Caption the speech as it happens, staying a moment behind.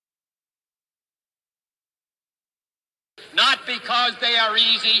not because they are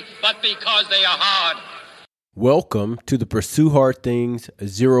easy, but because they are hard. Welcome to the Pursue Hard Things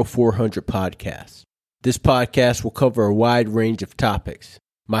 0400 podcast. This podcast will cover a wide range of topics.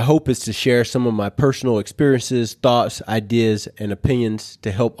 My hope is to share some of my personal experiences, thoughts, ideas, and opinions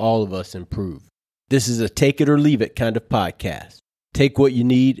to help all of us improve. This is a take it or leave it kind of podcast. Take what you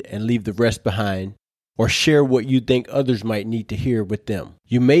need and leave the rest behind, or share what you think others might need to hear with them.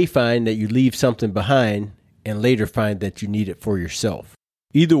 You may find that you leave something behind and later find that you need it for yourself.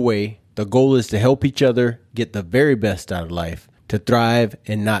 Either way, the goal is to help each other get the very best out of life, to thrive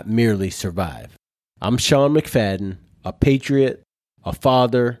and not merely survive. I'm Sean McFadden, a patriot, a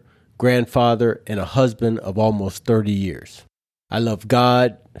father, grandfather, and a husband of almost 30 years. I love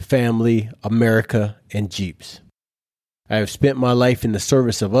God, family, America, and Jeeps. I have spent my life in the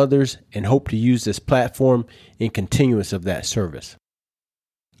service of others and hope to use this platform in continuance of that service.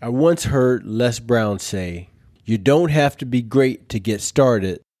 I once heard Les Brown say, "You don't have to be great to get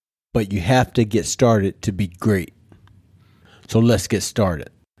started, but you have to get started to be great." So let's get started.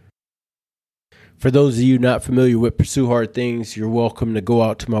 For those of you not familiar with Pursue Hard Things, you're welcome to go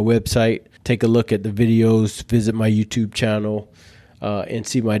out to my website, take a look at the videos, visit my YouTube channel, and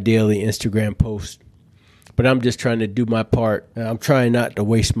see my daily Instagram posts. But I'm just trying to do my part. I'm trying not to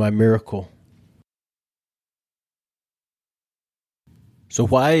waste my miracle. So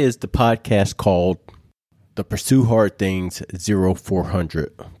why is the podcast called the Pursue Hard Things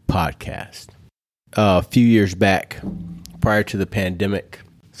 0400 podcast? A few years back, prior to the pandemic,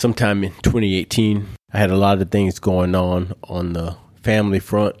 sometime in 2018, I had a lot of things going on the family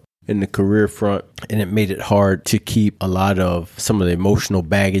front and the career front, and it made it hard to keep a lot of some of the emotional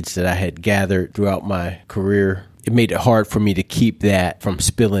baggage that I had gathered throughout my career. It made it hard for me to keep that from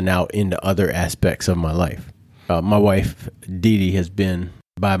spilling out into other aspects of my life. My wife, Dee Dee, has been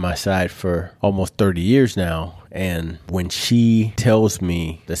by my side for almost 30 years now. And when she tells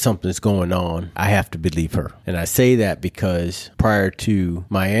me that something's going on, I have to believe her. And I say that because prior to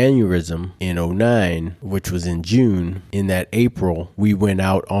my aneurysm in 2009, which was in June, in that April, we went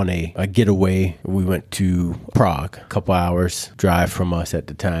out on a getaway. We went to Prague, a couple hours drive from us at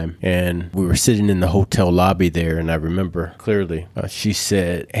the time. And we were sitting in the hotel lobby there. And I remember clearly, she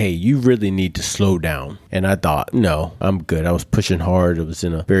said, "Hey, you really need to slow down." And I thought, no, I'm good. I was pushing hard. It was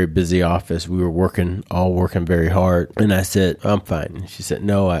in a very busy office. We were working very hard. And I said, "I'm fine." And she said,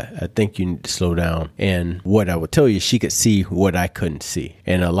 "No, I think you need to slow down." And what I would tell you, she could see what I couldn't see.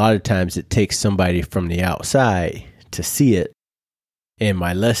 And a lot of times it takes somebody from the outside to see it. And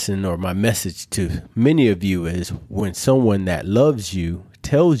my lesson or my message to many of you is when someone that loves you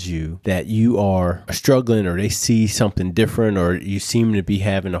tells you that you are struggling or they see something different or you seem to be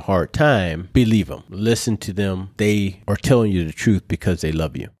having a hard time, believe them. Listen to them. They are telling you the truth because they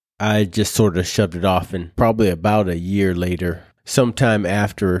love you. I just sort of shoved it off, and probably about a year later, sometime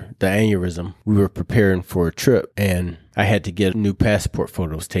after the aneurysm, we were preparing for a trip, and I had to get new passport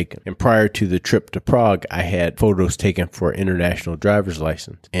photos taken. And prior to the trip to Prague, I had photos taken for an international driver's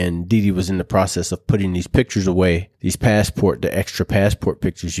license. And Dee Dee was in the process of putting these pictures away, the extra passport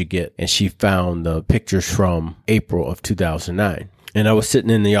pictures you get, and she found the pictures from April of 2009. And I was sitting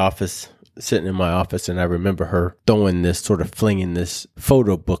in my office, and I remember her flinging this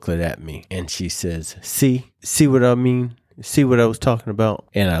photo booklet at me. And she says, see what I mean? See what I was talking about?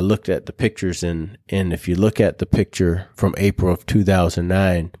 And I looked at the pictures, and if you look at the picture from April of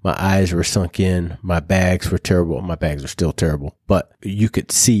 2009, my eyes were sunk in. My bags were terrible. My bags are still terrible. But you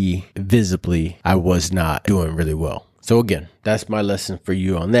could see visibly I was not doing really well. So again, that's my lesson for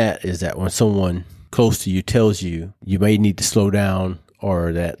you on that, is that when someone close to you tells you you may need to slow down,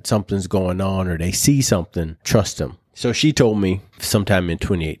 or that something's going on, or they see something, trust them. So she told me sometime in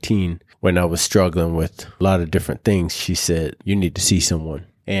 2018, when I was struggling with a lot of different things, she said, "You need to see someone."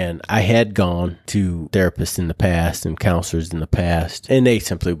 And I had gone to therapists in the past and counselors in the past, and they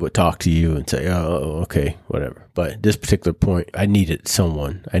simply would talk to you and say, "Oh, okay, whatever." But at this particular point, I needed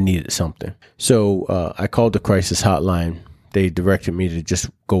someone. I needed something. So I called the crisis hotline. They directed me to just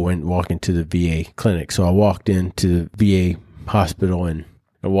walk into the VA clinic. So I walked into the VA hospital, and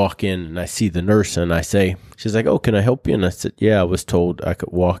I walk in and I see the nurse, and I say, she's like, "Oh, can I help you?" And I said, "Yeah, I was told I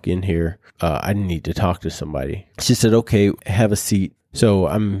could walk in here. I need to talk to somebody." She said, "Okay, have a seat." So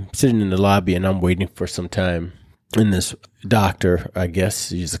I'm sitting in the lobby, and I'm waiting for some time. And this doctor, I guess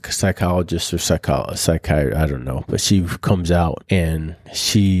he's a psychologist or psychiatrist, I don't know. But she comes out, and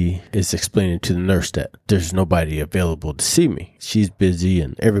she is explaining to the nurse that there's nobody available to see me. She's busy,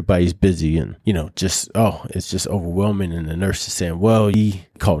 and everybody's busy, and, it's just overwhelming. And the nurse is saying, "Well, he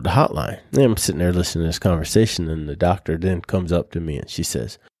called the hotline." And I'm sitting there listening to this conversation, and the doctor then comes up to me, and she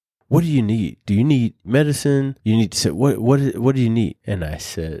says, what do you need? Do you need medicine? You need to say, what do you need? And I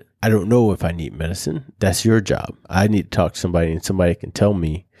said, I don't know if I need medicine. That's your job. I need to talk to somebody and somebody can tell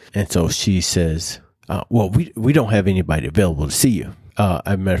me. And so she says, well, we don't have anybody available to see you. As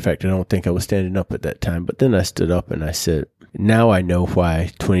a matter of fact, I don't think I was standing up at that time, but then I stood up and I said, now I know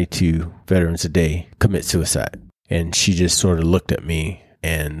why 22 veterans a day commit suicide. And she just sort of looked at me,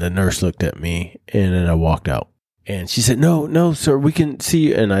 and the nurse looked at me, and then I walked out. And she said, no, sir, we can see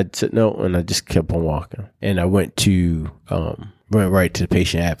you. And I said, no, and I just kept on walking. And I went right to the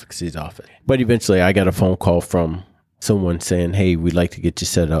patient advocacy's office. But eventually I got a phone call from someone saying, hey, we'd like to get you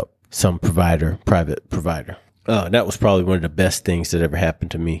set up, some private provider. That was probably one of the best things that ever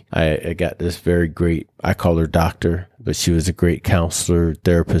happened to me. I got this very great, I call her doctor, but she was a great counselor,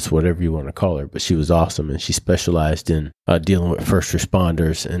 therapist, whatever you want to call her. But she was awesome, and she specialized in dealing with first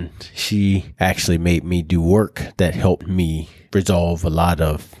responders. And she actually made me do work that helped me resolve a lot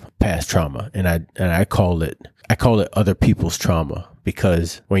of past trauma. And I call it other people's trauma.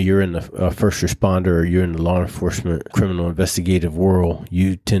 Because when you're in the first responder or you're in the law enforcement, criminal investigative world,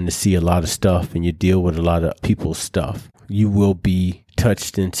 you tend to see a lot of stuff and you deal with a lot of people's stuff. You will be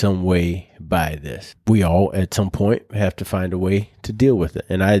touched in some way by this. We all, at some point, have to find a way to deal with it.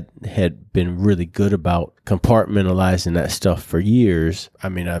 And I had been really good about compartmentalizing that stuff for years. I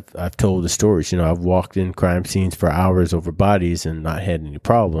mean, I've told the stories. I've walked in crime scenes for hours over bodies and not had any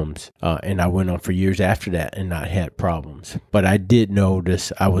problems. And I went on for years after that and not had problems. But I did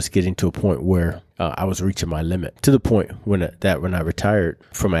notice I was getting to a point where I was reaching my limit, to the point when I retired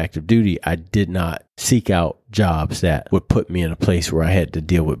from active duty, I did not seek out jobs that would put me in a place where I had to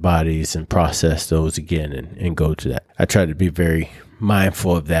deal with bodies and process those again and go to that. I tried to be very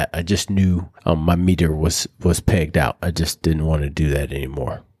mindful of that. I just knew my meter was pegged out. I just didn't want to do that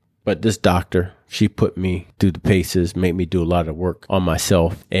anymore. But this doctor, she put me through the paces, made me do a lot of work on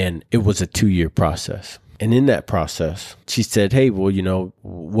myself, and it was a 2-year process. And in that process, she said, hey, well,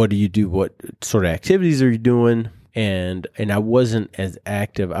 what do you do? What sort of activities are you doing? And I wasn't as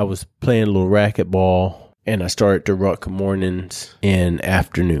active. I was playing a little racquetball, and I started to ruck mornings and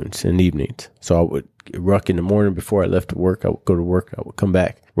afternoons and evenings. So I would ruck in the morning before I left to work. I would go to work. I would come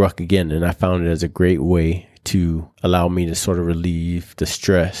back, ruck again. And I found it as a great way to allow me to sort of relieve the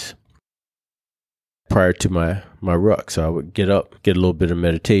stress prior to my ruck. So I would get up, get a little bit of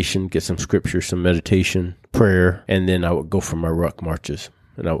meditation, get some scripture, some meditation, prayer, and then I would go for my ruck marches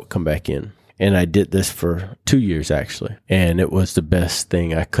and I would come back in. And I did this for 2 years, actually. And it was the best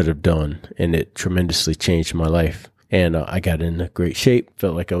thing I could have done. And it tremendously changed my life. And I got in great shape.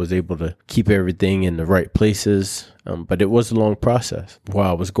 Felt like I was able to keep everything in the right places. But it was a long process. While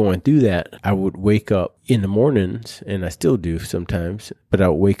I was going through that, I would wake up in the mornings, and I still do sometimes, but I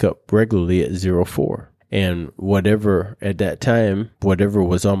would wake up regularly at 04. And whatever at that time, whatever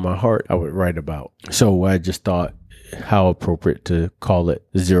was on my heart, I would write about. So I just thought, how appropriate to call it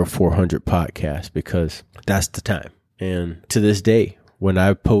the 0400 podcast, because that's the time. And to this day, when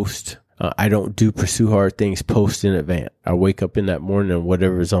I post, I don't do Pursue Hard Things post in advance. I wake up in that morning and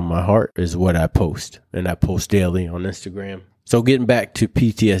whatever is on my heart is what I post. And I post daily on Instagram. So getting back to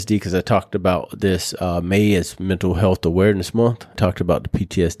PTSD, because I talked about this, May is Mental Health Awareness Month. I talked about the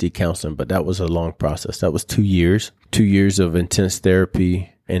PTSD counseling, but that was a long process. That was 2 years, 2 years of intense therapy.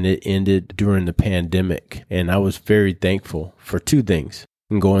 And it ended during the pandemic. And I was very thankful for two things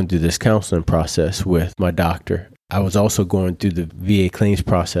in going through this counseling process with my doctor. I was also going through the VA claims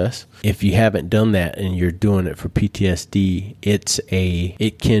process. If you haven't done that and you're doing it for PTSD,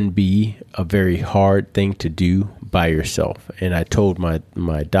 it can be a very hard thing to do by yourself. And I told my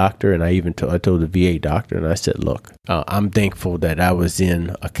doctor, and I told the VA doctor, and I said, look, I'm thankful that I was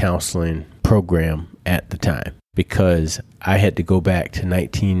in a counseling program at the time, because I had to go back to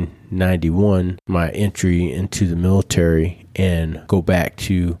 1991, my entry into the military, and go back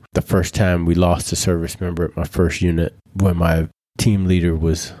to the first time we lost a service member at my first unit, when my team leader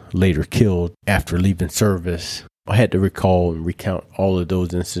was later killed after leaving service. I had to recall and recount all of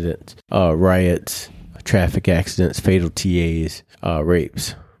those incidents, riots, traffic accidents, fatal TAs,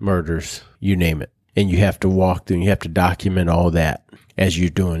 rapes, murders, you name it. And you have to walk through and you have to document all that as you're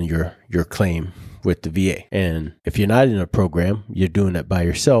doing your claim with the VA. And if you're not in a program, you're doing it by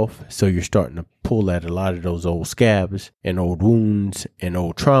yourself. So you're starting to pull at a lot of those old scabs and old wounds and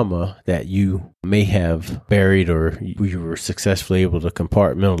old trauma that you may have buried or you were successfully able to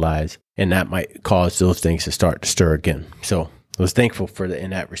compartmentalize. And that might cause those things to start to stir again. So I was thankful for that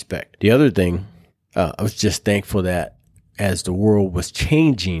in that respect. The other thing, I was just thankful that as the world was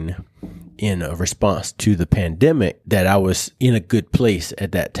changing in a response to the pandemic, that I was in a good place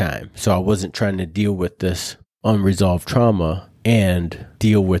at that time. So I wasn't trying to deal with this unresolved trauma and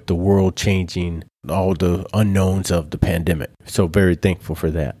deal with the world changing, all the unknowns of the pandemic. So very thankful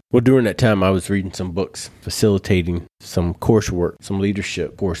for that. Well, during that time, I was reading some books, facilitating some coursework, some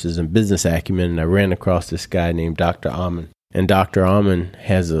leadership courses in business acumen, and I ran across this guy named Dr. Amen. And Dr. Amen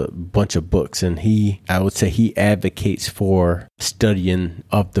has a bunch of books, and I would say he advocates for studying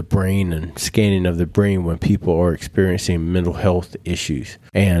of the brain and scanning of the brain when people are experiencing mental health issues.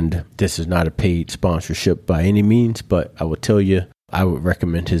 And this is not a paid sponsorship by any means, but I would tell you, I would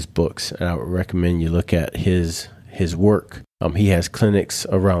recommend his books, and I would recommend you look at his work. He has clinics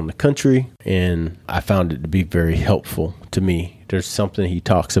around the country, and I found it to be very helpful to me. There's something he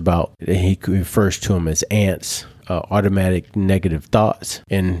talks about, and he refers to them as ants. Automatic negative thoughts.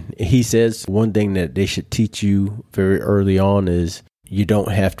 And he says one thing that they should teach you very early on is you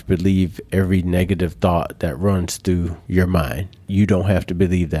don't have to believe every negative thought that runs through your mind. You don't have to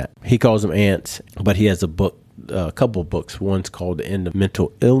believe that. He calls them ants, but he has a couple of books. One's called The End of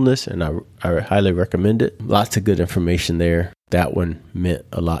Mental Illness, and I highly recommend it. Lots of good information there. That one meant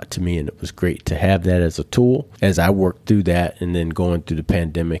a lot to me, and it was great to have that as a tool as I worked through that and then going through the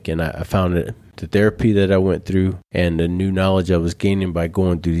pandemic. And I found it, the therapy that I went through and the new knowledge I was gaining by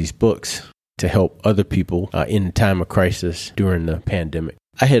going through these books to help other people in a time of crisis during the pandemic.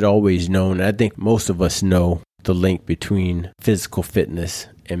 I had always known, I think most of us know, the link between physical fitness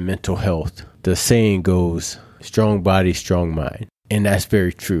and mental health. The saying goes, strong body, strong mind. And that's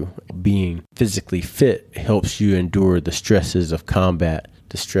very true. Being physically fit helps you endure the stresses of combat,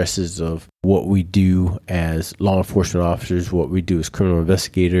 the stresses of what we do as law enforcement officers, what we do as criminal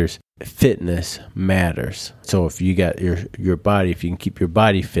investigators. Fitness matters. So if you got your body, if you can keep your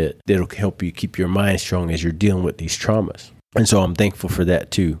body fit, it'll help you keep your mind strong as you're dealing with these traumas. And so I'm thankful for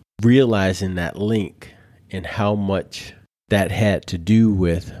that too. Realizing that link and how much that had to do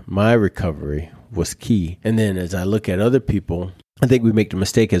with my recovery was key. And then as I look at other people, I think we make the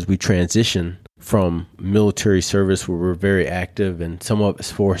mistake as we transition from military service where we're very active and some of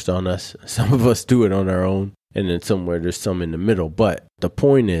it's forced on us. Some of us do it on our own. And then somewhere there's some in the middle. But the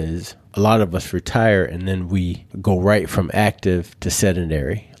point is, a lot of us retire and then we go right from active to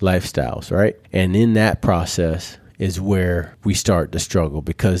sedentary lifestyles, right? And in that process is where we start to struggle,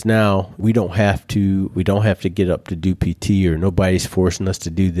 because now we don't have to get up to do PT, or nobody's forcing us to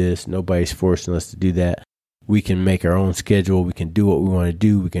do this. Nobody's forcing us to do that. We can make our own schedule. We can do what we want to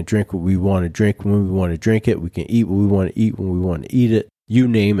do. We can drink what we want to drink when we want to drink it. We can eat what we want to eat when we want to eat it. You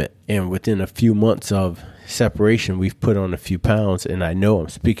name it. And within a few months of separation, we've put on a few pounds, and I know I'm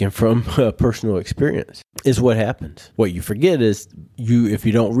speaking from personal experience, is what happens. What you forget is if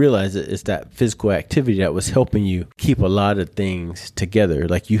you don't realize it, it's that physical activity that was helping you keep a lot of things together.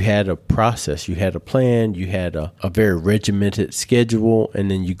 Like you had a process, you had a plan, you had a very regimented schedule, and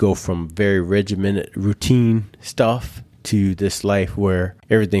then you go from very regimented routine stuff to this life where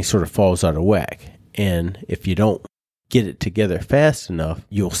everything sort of falls out of whack. And if you don't get it together fast enough,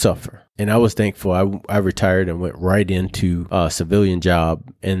 you'll suffer. And I was thankful. I retired and went right into a civilian job,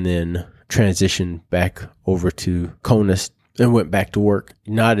 and then transitioned back over to CONUS and went back to work.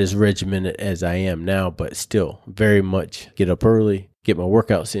 Not as regimented as I am now, but still very much get up early, get my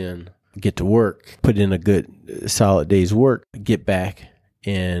workouts in, get to work, put in a good solid day's work, get back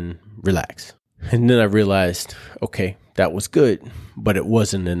and relax. And then I realized, okay, that was good, but it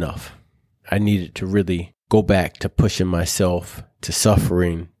wasn't enough. I needed to really go back to pushing myself, to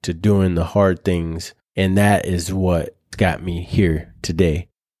suffering, to doing the hard things. And that is what got me here today.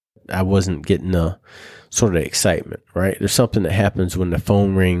 I wasn't getting the sort of excitement, right? There's something that happens when the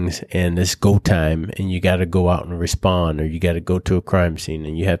phone rings and it's go time and you got to go out and respond, or you got to go to a crime scene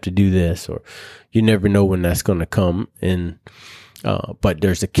and you have to do this, or you never know when that's going to come. And, but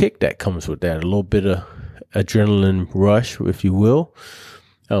there's a kick that comes with that, a little bit of adrenaline rush, if you will.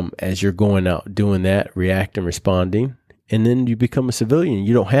 As you're going out doing that, reacting, responding, and then you become a civilian.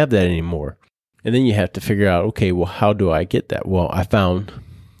 You don't have that anymore. And then you have to figure out, okay, well, how do I get that? Well, I found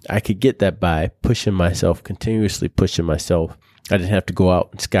I could get that by pushing myself, continuously pushing myself. I didn't have to go out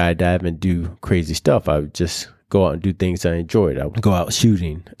and skydive and do crazy stuff. I would just go out and do things I enjoyed. I would go out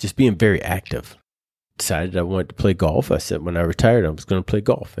shooting, just being very active. Decided I wanted to play golf. I said when I retired, I was going to play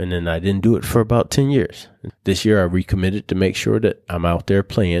golf. And then I didn't do it for about 10 years. This year, I recommitted to make sure that I'm out there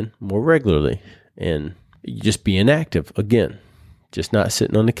playing more regularly and just being active again, just not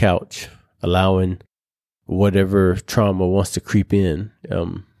sitting on the couch, allowing whatever trauma wants to creep in.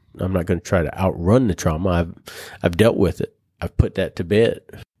 I'm not going to try to outrun the trauma. I've dealt with it. I've put that to bed.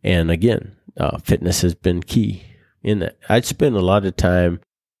 And again, fitness has been key in that. I'd spend a lot of time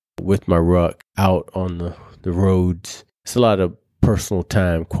with my ruck out on the roads. It's a lot of personal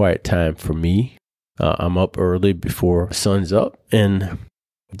time, quiet time for me. I'm up early before the sun's up, and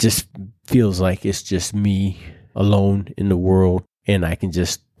it just feels like it's just me alone in the world, and I can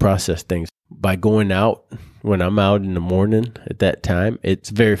just process things. By going out, when I'm out in the morning at that time, it's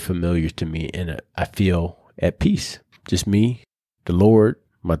very familiar to me, and I feel at peace. Just me, the Lord,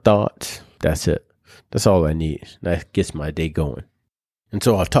 my thoughts. That's it. That's all I need. That gets my day going. And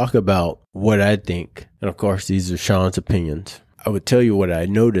so I'll talk about what I think. And of course, these are Sean's opinions. I would tell you what I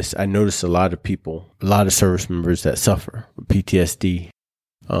notice. I notice a lot of people, a lot of service members that suffer with PTSD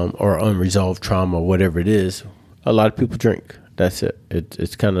or unresolved trauma, whatever it is. A lot of people drink. That's it.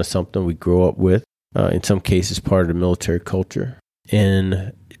 It's kind of something we grow up with. In some cases, part of the military culture.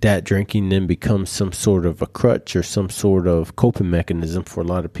 And that drinking then becomes some sort of a crutch or some sort of coping mechanism for a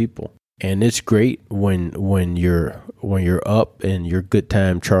lot of people. And it's great when you're up and you're good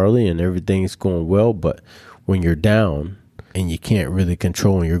time Charlie and everything's going well, but when you're down and you can't really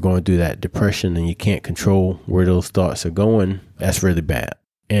control and you're going through that depression and you can't control where those thoughts are going, that's really bad.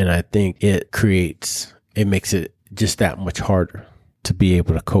 And I think it makes it just that much harder to be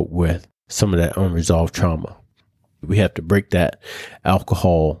able to cope with some of that unresolved trauma. We have to break that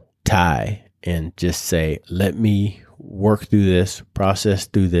alcohol tie and just say, let me work through this, process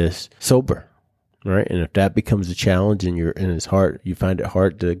through this sober, right? And if that becomes a challenge and you find it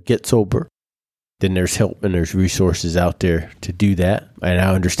hard to get sober, then there's help and there's resources out there to do that. And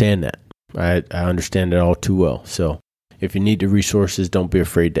I understand that. I understand it all too well. So if you need the resources, don't be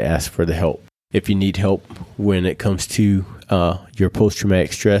afraid to ask for the help. If you need help when it comes to your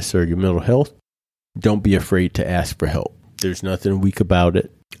post-traumatic stress or your mental health, don't be afraid to ask for help. There's nothing weak about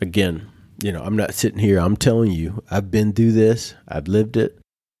it. Again, I'm not sitting here. I'm telling you, I've been through this. I've lived it.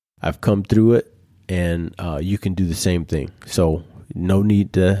 I've come through it. And you can do the same thing. So no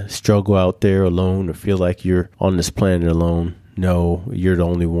need to struggle out there alone or feel like you're on this planet alone. No, you're the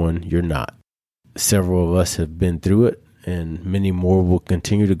only one. You're not. Several of us have been through it, and many more will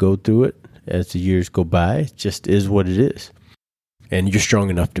continue to go through it as the years go by. It just is what it is. And you're strong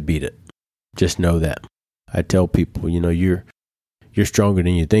enough to beat it. Just know that. I tell people, you're stronger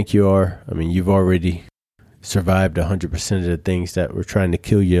than you think you are. I mean, you've already survived 100% of the things that were trying to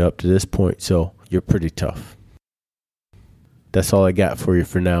kill you up to this point. So you're pretty tough. That's all I got for you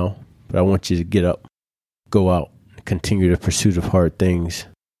for now. But I want you to get up, go out, and continue the pursuit of hard things.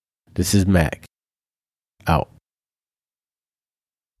 This is Mac. Out.